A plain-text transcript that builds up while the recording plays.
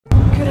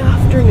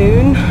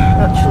afternoon.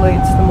 Actually,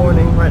 it's the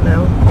morning right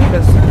now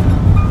because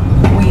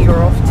we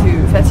are off to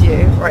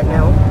Fethiye right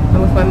now.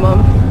 I'm with my mum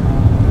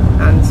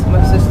and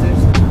my sister's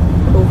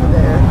over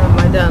there and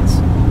my dad's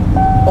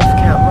off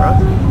camera.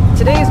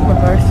 Today is my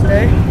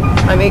birthday.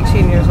 I'm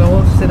 18 years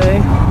old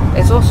today.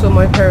 It's also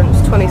my parents'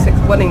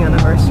 26th wedding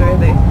anniversary.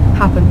 They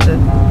happen to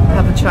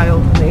have a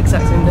child on the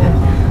exact same day.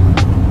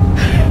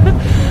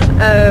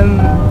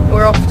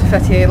 We're off to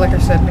Fethiye, like I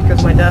said,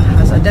 because my dad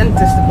has a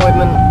dentist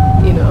appointment,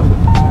 you know,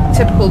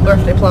 typical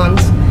birthday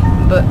plans,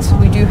 but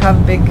we do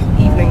have big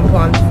evening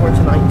plans for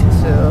tonight,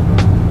 so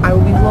I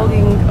will be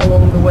vlogging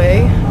along the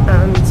way,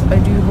 and I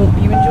do hope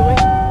you enjoy.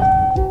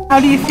 How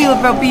do you feel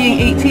about being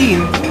 18?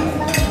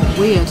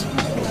 Weird.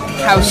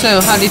 How so?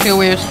 How do you feel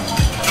weird?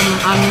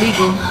 I'm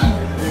legal.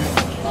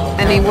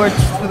 Any words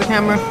for the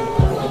camera?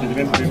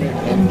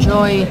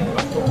 Enjoy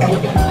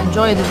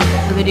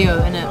the video,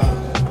 innit?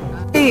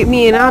 Hey,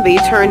 me and Abby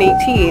turn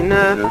 18.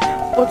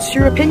 What's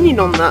your opinion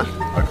on that?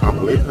 I can't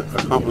believe it.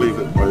 I can't believe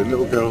it. My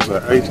little girls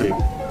are 18. Do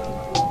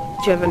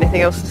you have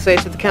anything else to say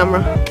to the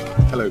camera?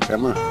 Hello,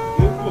 camera.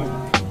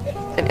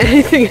 And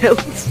anything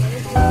else?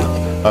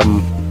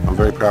 I'm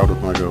very proud of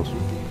my girls.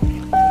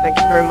 Thank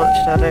you very much,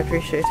 Dad. I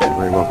appreciate it. You're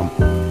very welcome.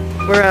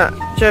 We're at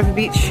Jiva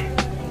Beach.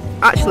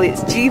 Actually,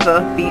 it's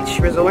Jiva Beach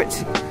Resort.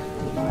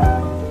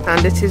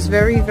 And it is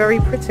very, very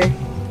pretty.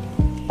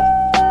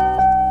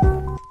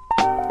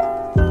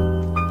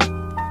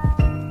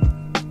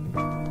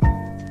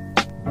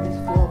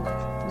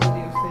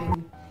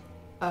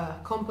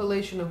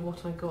 Compilation of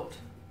what I got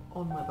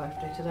on my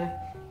birthday today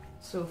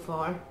so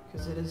far,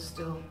 because it is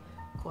still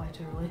quite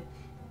early.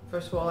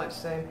 First of all, I'd like to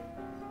say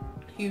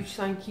a huge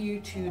thank you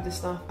to the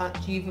staff at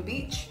Jiva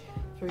Beach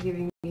for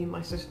giving me and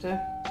my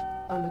sister,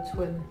 and a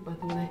twin by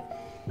the way,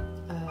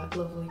 a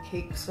lovely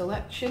cake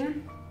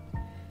selection.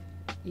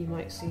 You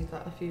might see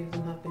that a few of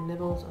them have been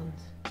nibbled and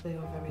they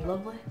are very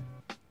lovely.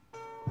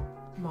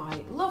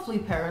 My lovely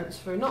parents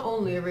for not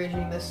only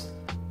arranging this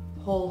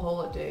whole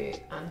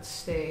holiday and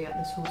stay at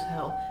this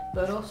hotel,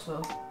 but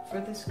also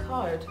for this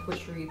card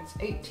which reads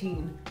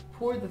 18,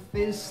 pour the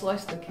fizz,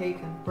 slice the cake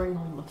and bring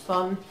on the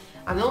fun.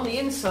 And on the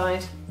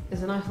inside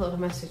is a nice little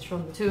message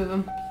from the two of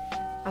them.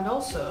 And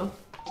also,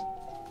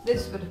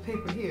 this bit of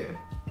paper here,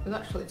 there's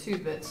actually two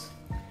bits,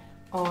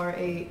 are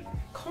a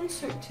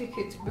concert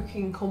ticket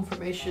booking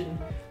confirmation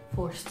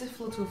for Stiff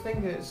Little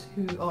Fingers,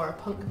 who are a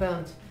punk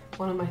band,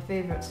 one of my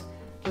favourites,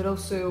 but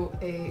also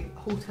a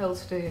hotel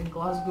stay in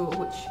Glasgow,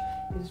 which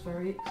is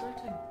very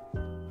exciting.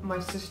 My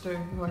sister,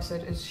 who I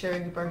said is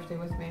sharing a birthday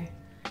with me,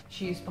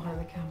 she's behind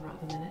the camera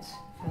at the minute,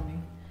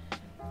 filming.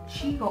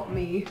 She got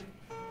me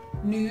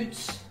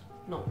nudes,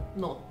 not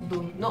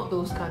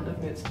those kind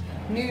of nudes,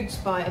 nudes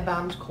by a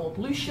band called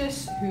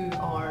Lucius, who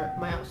are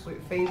my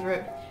absolute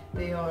favourite.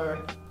 They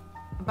are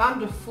a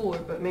band of four,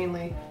 but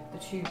mainly the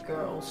two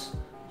girls,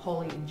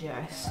 Holly and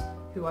Jess,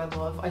 who I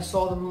love. I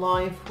saw them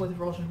live with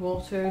Roger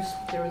Waters.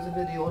 There is a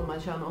video on my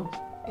channel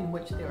in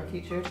which they are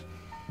featured.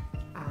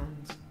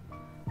 And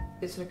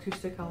it's an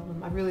acoustic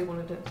album. I really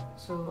wanted it,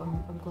 so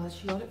I'm glad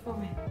she got it for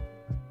me.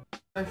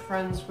 I'm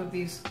friends with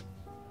these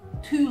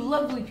two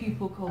lovely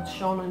people called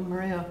Sean and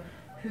Maria,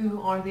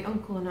 who are the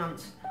uncle and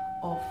aunt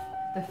of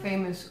the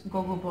famous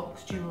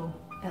Gogglebox duo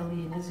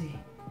Ellie and Izzy.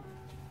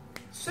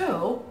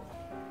 So,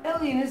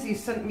 Ellie and Izzy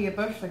sent me a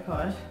birthday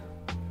card.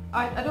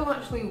 I don't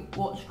actually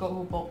watch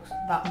Gogglebox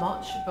that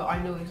much, but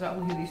I know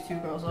exactly who these two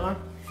girls are.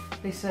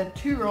 They said,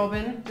 to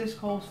Robin, this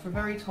calls for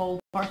very tall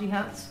party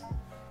hats.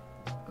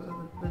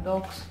 The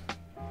dogs.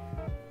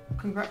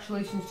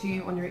 Congratulations to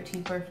you on your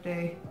 18th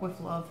birthday. With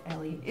love,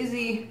 Ellie and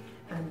Izzy.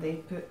 And they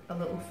put a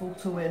little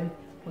photo in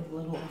with a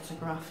little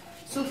autograph.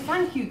 So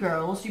thank you,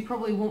 girls. You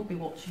probably won't be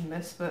watching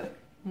this, but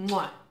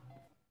mwah.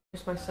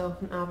 Just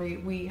myself and Abby.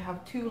 We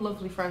have two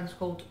lovely friends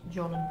called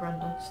John and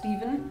Brenda.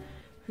 Stephen,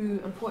 who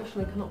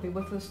unfortunately cannot be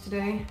with us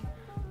today.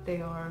 They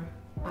are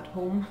at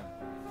home.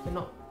 They're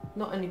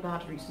not any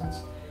bad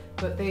reasons,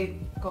 but they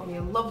got me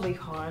a lovely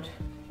card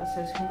that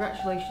says,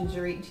 congratulations,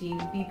 you're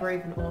 18, be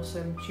brave and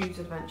awesome, choose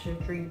adventure,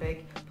 dream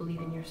big,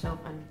 believe in yourself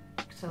and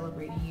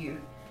celebrate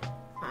you.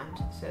 And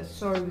it says,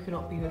 sorry we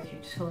cannot be with you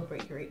to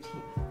celebrate your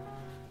 18th.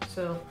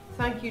 So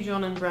thank you,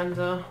 John and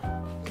Brenda.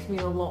 It's mean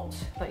a lot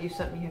that you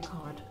sent me a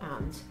card,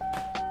 and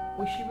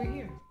wish you were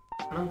here.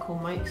 And Uncle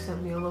Mike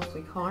sent me a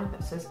lovely card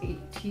that says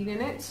 18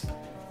 in it.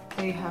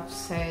 They have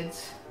said,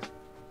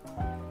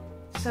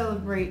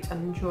 celebrate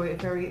and enjoy a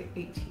very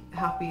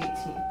happy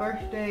 18th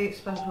birthday,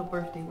 special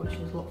birthday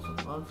wishes, lots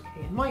of love,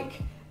 Kay and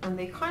Mike. And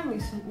they kindly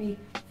sent me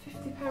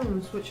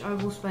 £50, which I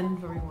will spend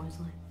very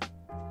wisely.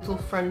 A little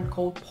friend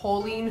called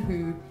Pauline,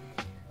 who,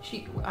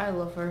 I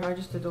love her, I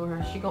just adore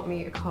her. She got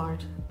me a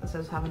card that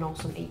says, have an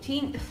awesome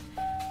 18th.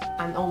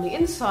 And on the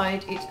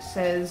inside it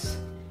says,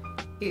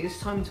 it is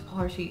time to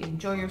party,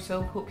 enjoy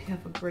yourself, hope you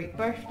have a great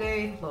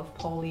birthday, love,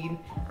 Pauline.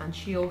 And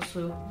she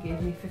also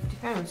gave me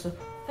 £50, so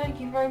thank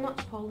you very much,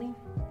 Pauline.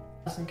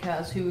 Kaz and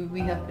Kaz, who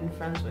we have been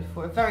friends with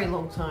for a very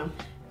long time,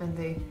 and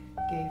they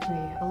gave me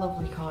a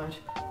lovely card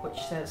which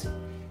says,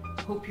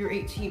 hope your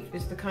 18th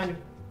is the kind of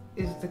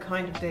is the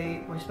kind of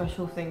day where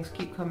special things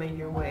keep coming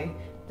your way,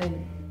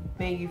 then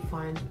may you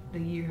find the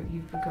year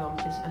you've become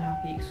is a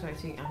happy,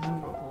 exciting and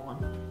memorable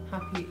one.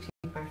 Happy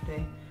 18th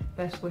birthday,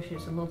 best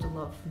wishes and loads of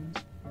love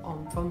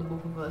from the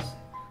both of us.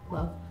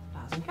 Love,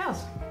 Baz and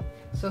Kaz.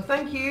 So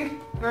thank you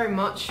very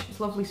much, it's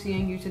lovely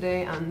seeing you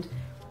today, and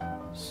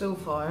so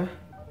far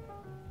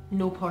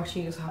no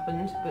partying has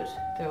happened, but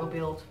there will be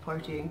a lot of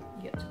partying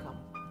yet to come.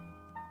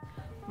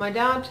 My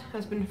dad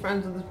has been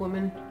friends with this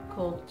woman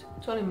called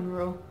Toni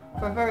Monroe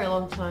for a very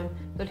long time,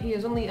 but he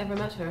has only ever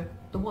met her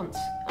the once,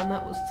 and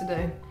that was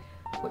today,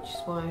 which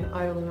is why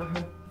I only met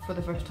her for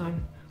the first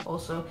time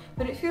also.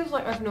 But it feels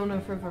like I've known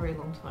her for a very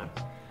long time.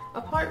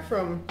 Apart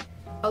from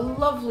a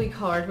lovely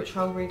card, which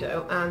I'll read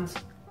out, and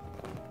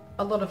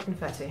a lot of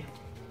confetti.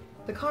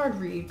 The card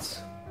reads,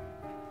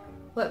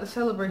 "Let the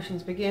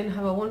celebrations begin.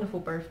 Have a wonderful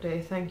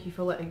birthday. Thank you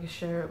for letting us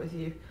share it with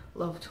you.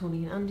 Love,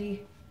 Toni and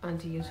Andy."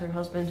 Andy is her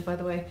husband, by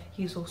the way.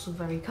 He's also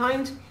very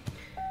kind.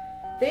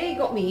 They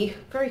got me,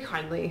 very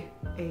kindly,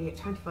 a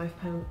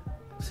 £25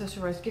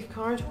 accessorised gift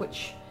card,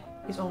 which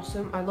is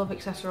awesome. I love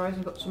accessorising.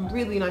 I've got some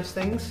really nice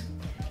things.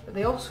 But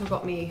they also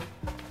got me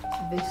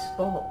this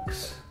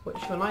box, which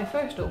when I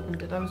first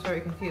opened it, I was very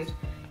confused.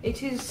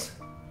 It is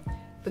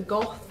the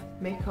Goth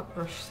makeup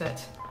brush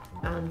set.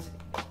 And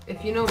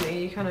if you know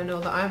me, you kind of know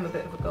that I'm a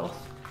bit of a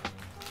goth.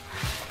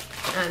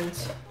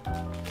 And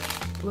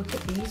look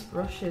at these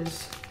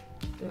brushes.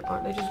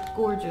 Aren't they just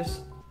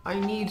gorgeous? I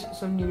need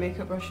some new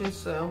makeup brushes,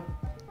 so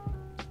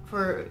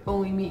for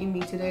only meeting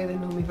me today, they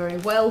know me very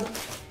well.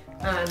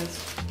 And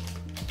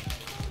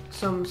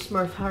some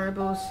Smurf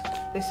Haribos.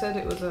 They said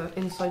it was an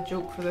inside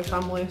joke for their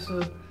family,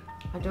 so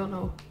I don't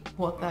know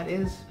what that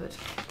is, but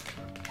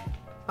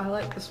I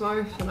like the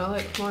Smurfs and I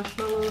like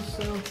marshmallows,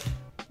 so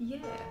yeah.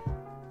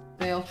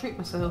 I'll treat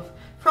myself.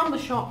 From the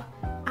shop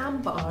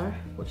Ambar,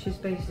 which is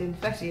based in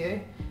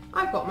Fethiye,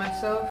 I got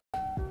myself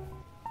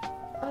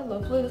a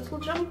lovely little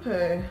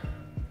jumper,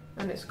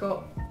 and it's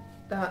got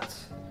that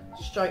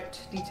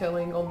striped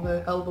detailing on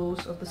the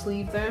elbows of the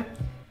sleeve there.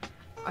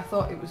 I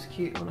thought it was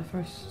cute when I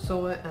first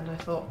saw it, and I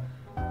thought,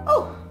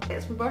 oh,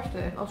 it's my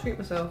birthday, I'll treat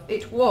myself.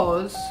 It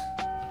was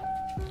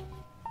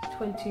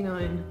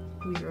 29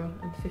 lira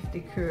and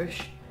 50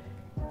 kurush,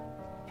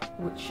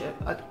 which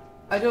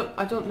I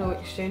don't know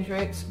exchange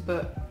rates,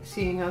 but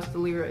seeing as the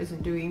lira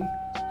isn't doing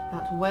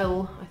that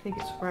well, I think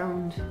it's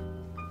around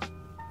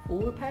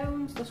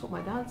 £4, that's what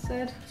my dad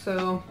said.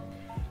 So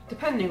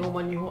depending on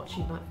when you're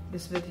watching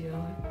this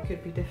video, it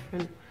could be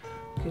different,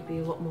 could be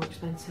a lot more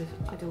expensive,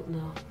 I don't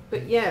know.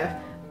 But yeah,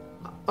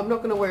 I'm not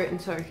going to wear it in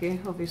Turkey,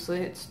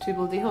 obviously, it's too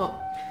bloody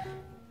hot.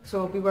 So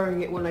I'll be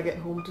wearing it when I get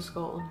home to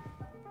Scotland.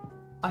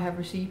 I have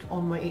received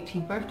on my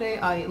 18th birthday.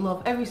 I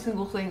love every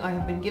single thing I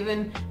have been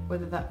given,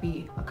 whether that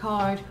be a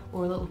card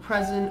or a little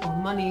present or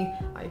money.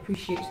 I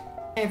appreciate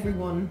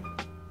everyone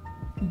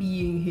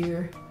being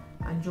here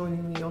and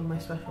joining me on my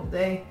special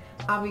day.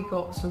 Abby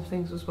got some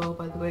things as well,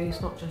 by the way, it's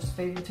not just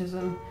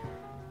favouritism.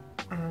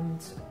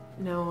 And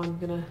now I'm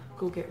gonna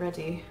go get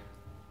ready,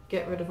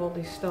 get rid of all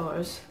these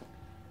stars,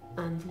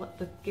 and let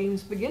the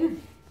games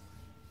begin.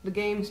 The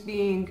games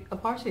being a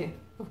party,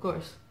 of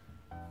course.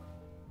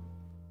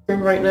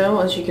 Right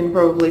now, as you can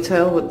probably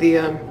tell with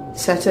the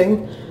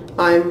setting,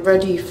 I'm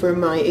ready for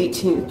my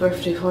 18th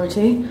birthday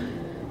party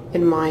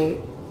in my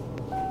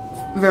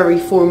very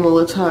formal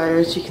attire,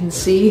 as you can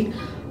see.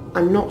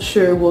 I'm not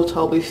sure what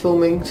I'll be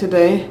filming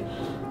today,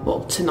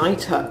 well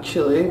tonight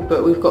actually,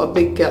 but we've got a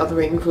big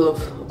gathering full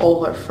of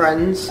all our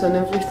friends and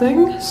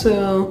everything,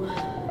 so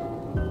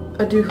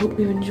I do hope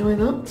you enjoy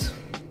that.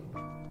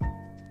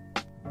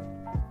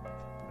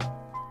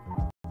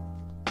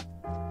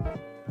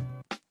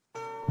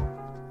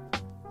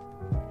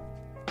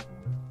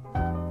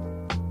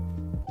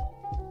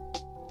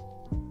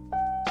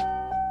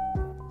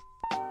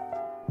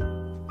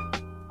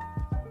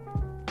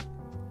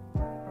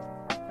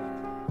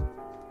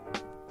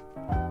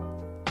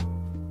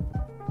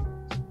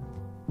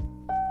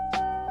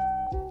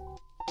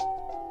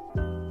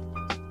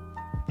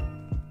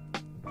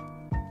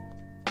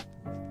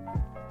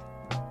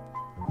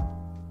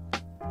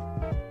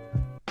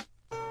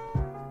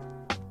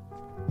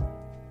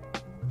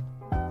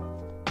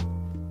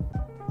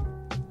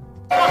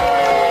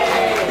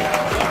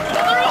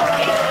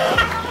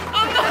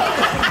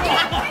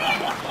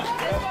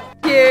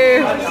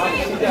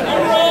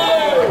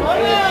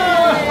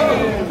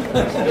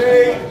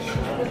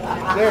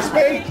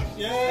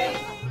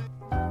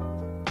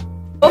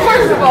 Well,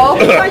 first of all,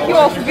 thank you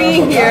all for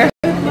being here.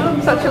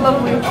 Such a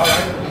lovely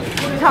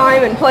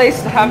time and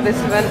place to have this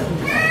event.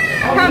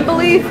 I can't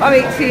believe I'm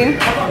 18.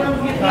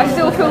 I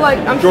still feel like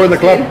I'm 16. Join the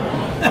club.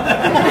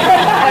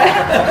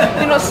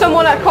 You know,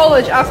 someone at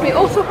college asked me,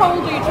 oh, so how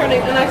old are you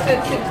turning? And I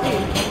said 16.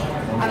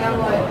 And I'm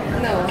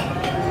like, no.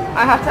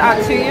 I have to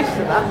add 2 years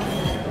to that.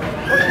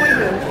 What are we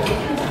doing?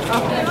 Oh,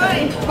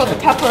 got the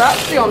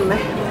paparazzi on me.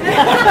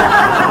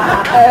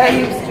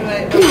 Used to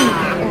it.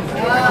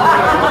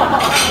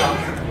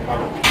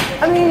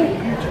 I mean,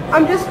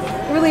 I'm just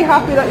really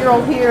happy that you're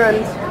all here,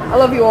 and I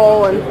love you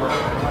all, and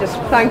just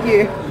thank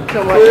you.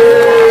 so much.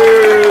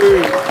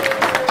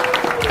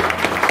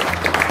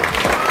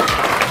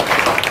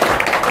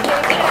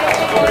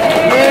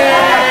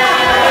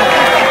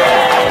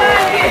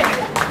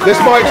 This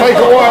might take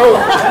a while.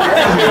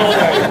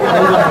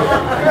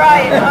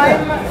 Right,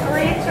 I'm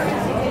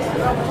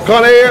reiterating.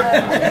 Can't hear you.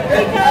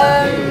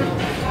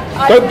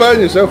 Don't burn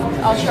yourself.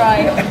 I'll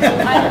try.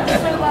 I'm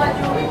so glad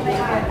you're with me.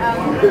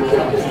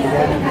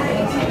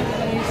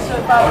 So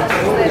about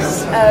this.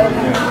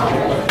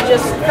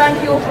 Just thank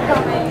you all for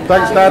coming.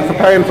 Thanks, Dad, for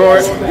paying for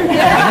it.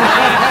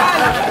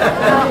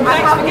 I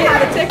haven't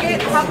had a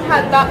ticket, haven't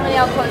had that many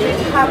alcohol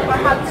drinks, I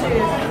had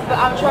two, but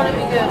I'm trying to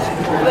be good.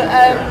 But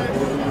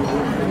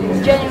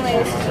genuinely,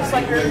 this is just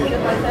like a repeat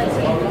of my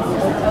 13th.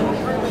 It's a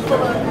room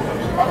full of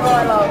everyone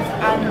I love,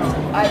 and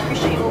I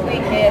appreciate you all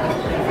being here.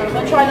 I'm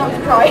going to try not to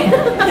cry.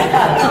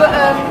 But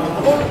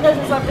all the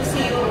presents I've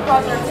received, all the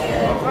cards I've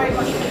received, are very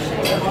much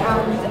appreciated,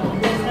 and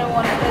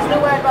there's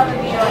nowhere I'd rather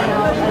be right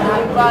now, and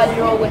I'm glad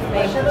you're all with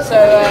me. So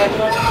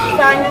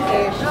thank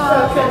you so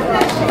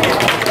much.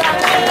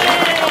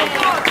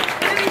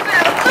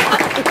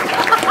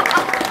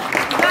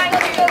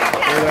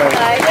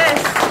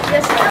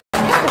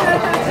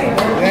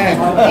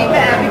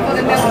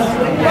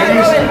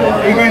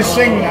 Are you going to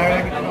sing now?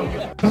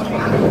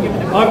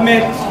 I've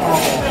met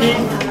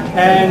Keith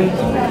and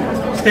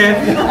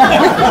Steph,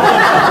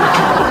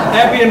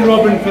 Abby and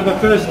Robin for the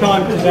first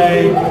time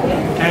today,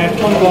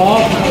 and on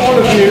behalf of all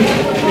of you,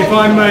 if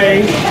I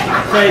may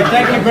say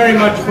thank you very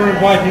much for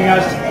inviting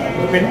us.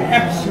 It's been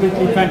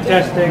absolutely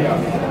fantastic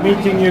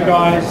meeting you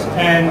guys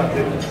and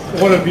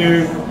all of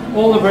you.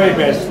 All the very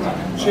best.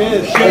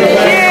 Cheers. Cheers.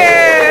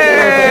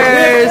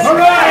 Cheers.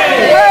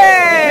 Hooray!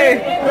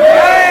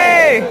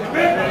 Hey!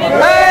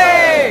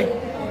 Hey!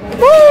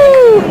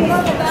 Woo!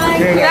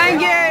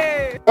 Thank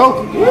you! Oh,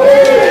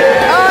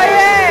 Oh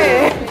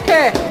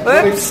yeah!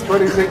 Whoops!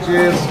 26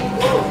 years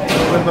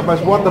with the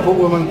most wonderful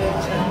woman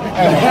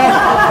ever.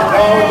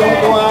 Oh,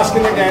 don't go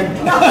asking again.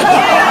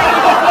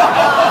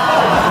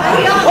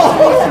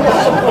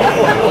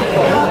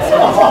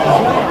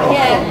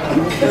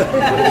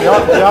 The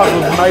answer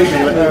was maybe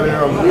like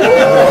earlier on.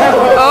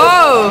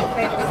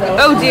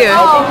 Oh dear!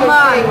 Oh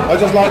my! I'd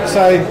just like to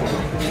say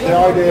the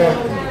idea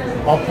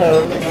of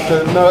parents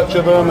to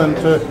nurture them and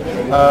to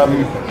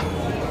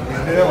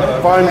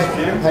find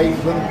pay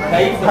for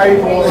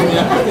them.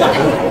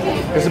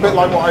 It's a bit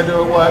like what I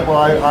do at work, where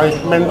I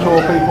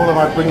mentor people and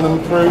I bring them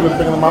through and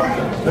bring them up.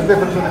 The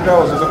difference with the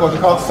girls is, of course,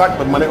 you can't sack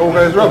them when it all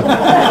goes wrong. Okay.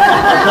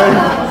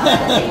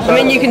 I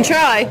mean, you can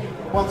try.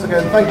 Once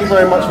again, thank you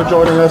very much for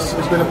joining us.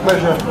 It's been a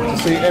pleasure to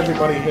see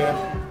everybody here.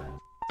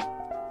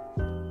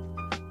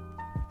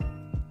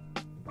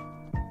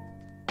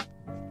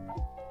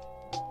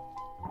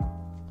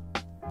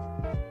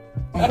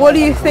 What do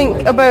you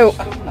think about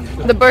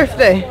the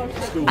birthday?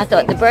 I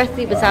thought the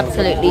birthday was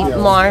absolutely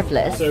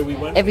marvellous.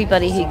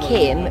 Everybody who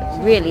came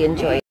really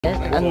enjoyed it,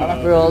 and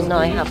we're all now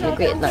having a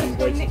great night.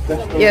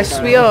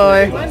 Yes, we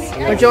are.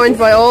 We're joined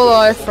by all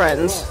our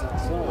friends.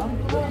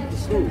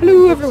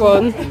 Hello,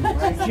 everyone.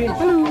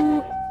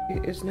 Hello.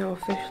 It is now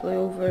officially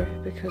over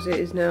because it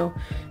is now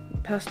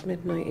past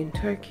midnight in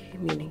Turkey,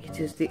 meaning it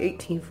is the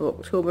 18th of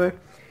October.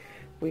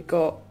 We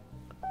got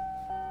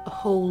a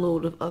whole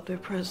load of other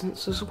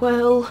presents as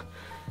well.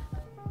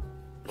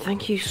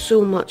 Thank you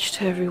so much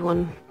to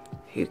everyone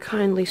who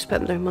kindly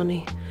spent their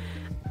money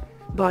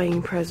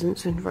buying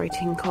presents and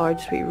writing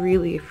cards. We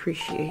really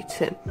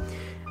appreciate it.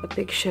 A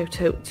big shout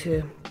out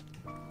to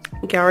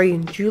Gary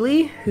and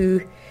Julie,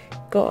 who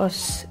got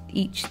us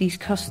each these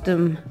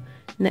custom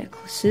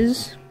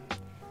necklaces.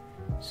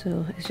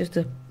 So it's just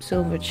a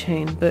silver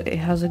chain, but it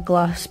has a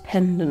glass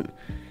pendant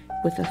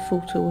with a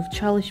photo of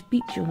Jiva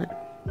Beach on it,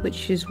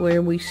 which is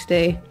where we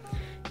stay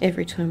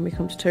every time we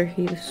come to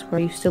Turkey. This is where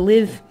I used to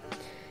live.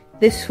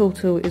 This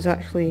photo is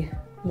actually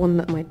one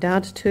that my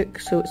dad took,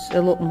 so it's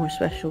a lot more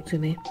special to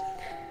me,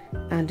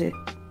 and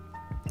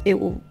it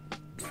will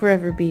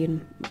forever be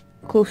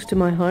close to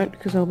my heart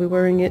because I'll be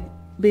wearing it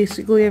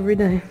basically every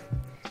day.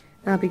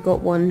 Abby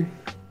got one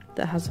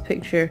that has a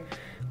picture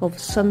of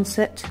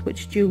sunset,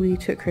 which Julie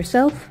took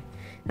herself,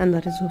 and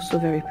that is also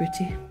very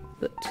pretty,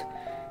 but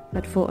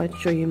I thought I'd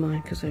show you mine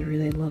because I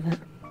really love it.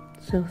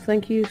 So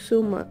thank you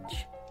so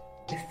much.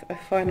 With a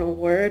final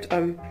word,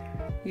 I'm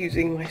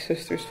using my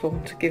sister's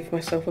phone to give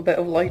myself a bit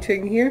of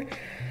lighting here.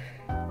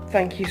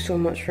 Thank you so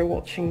much for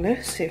watching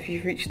this. If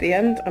you've reached the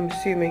end, I'm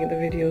assuming the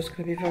video is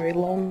going to be very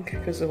long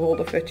because of all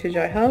the footage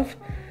I have.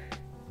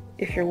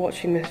 If you're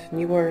watching this and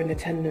you were in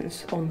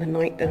attendance on the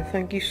night, then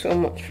thank you so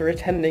much for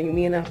attending.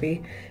 Me and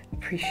Abby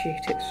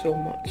appreciate it so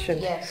much, and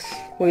Yes.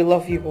 we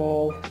love you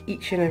all,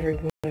 each and every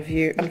one of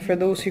you. And for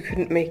those who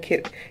couldn't make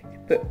it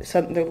but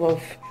sent their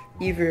love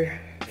either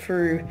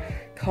through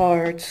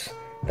cards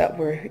that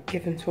were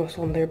given to us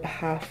on their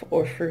behalf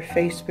or through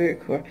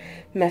Facebook or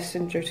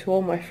Messenger, to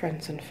all my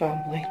friends and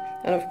family,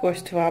 and of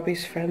course to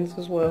Abby's friends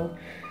as well,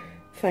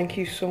 thank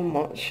you so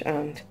much,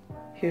 and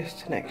here's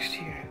to next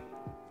year.